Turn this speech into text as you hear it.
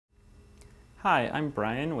Hi, I'm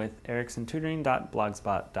Brian with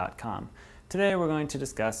ericksontutoring.blogspot.com. Today we're going to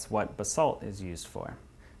discuss what basalt is used for.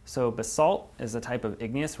 So basalt is a type of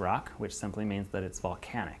igneous rock, which simply means that it's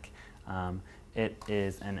volcanic. It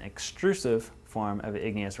is an extrusive form of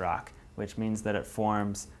igneous rock, which means that it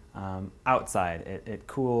forms outside. It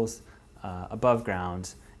cools above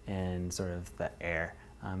ground in sort of the air.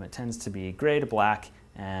 It tends to be gray to black,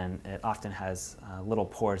 and it often has little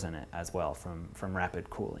pores in it as well from rapid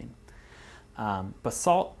cooling.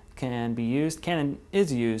 Basalt can and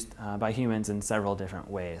is used by humans in several different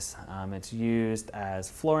ways. It's used as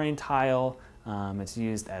flooring tile, it's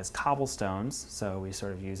used as cobblestones, so we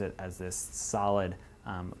sort of use it as this solid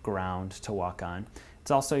ground to walk on.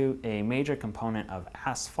 It's also a major component of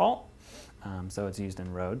asphalt, so it's used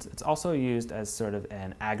in roads. It's also used as sort of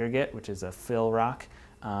an aggregate, which is a fill rock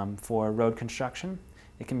for road construction.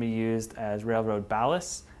 It can be used as railroad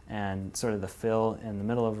ballast and sort of the fill in the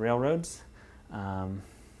middle of railroads.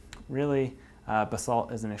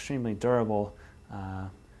 Basalt is an extremely durable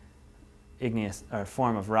igneous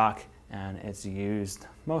form of rock, and it's used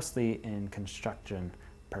mostly in construction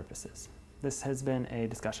purposes. This has been a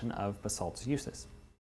discussion of basalt's uses.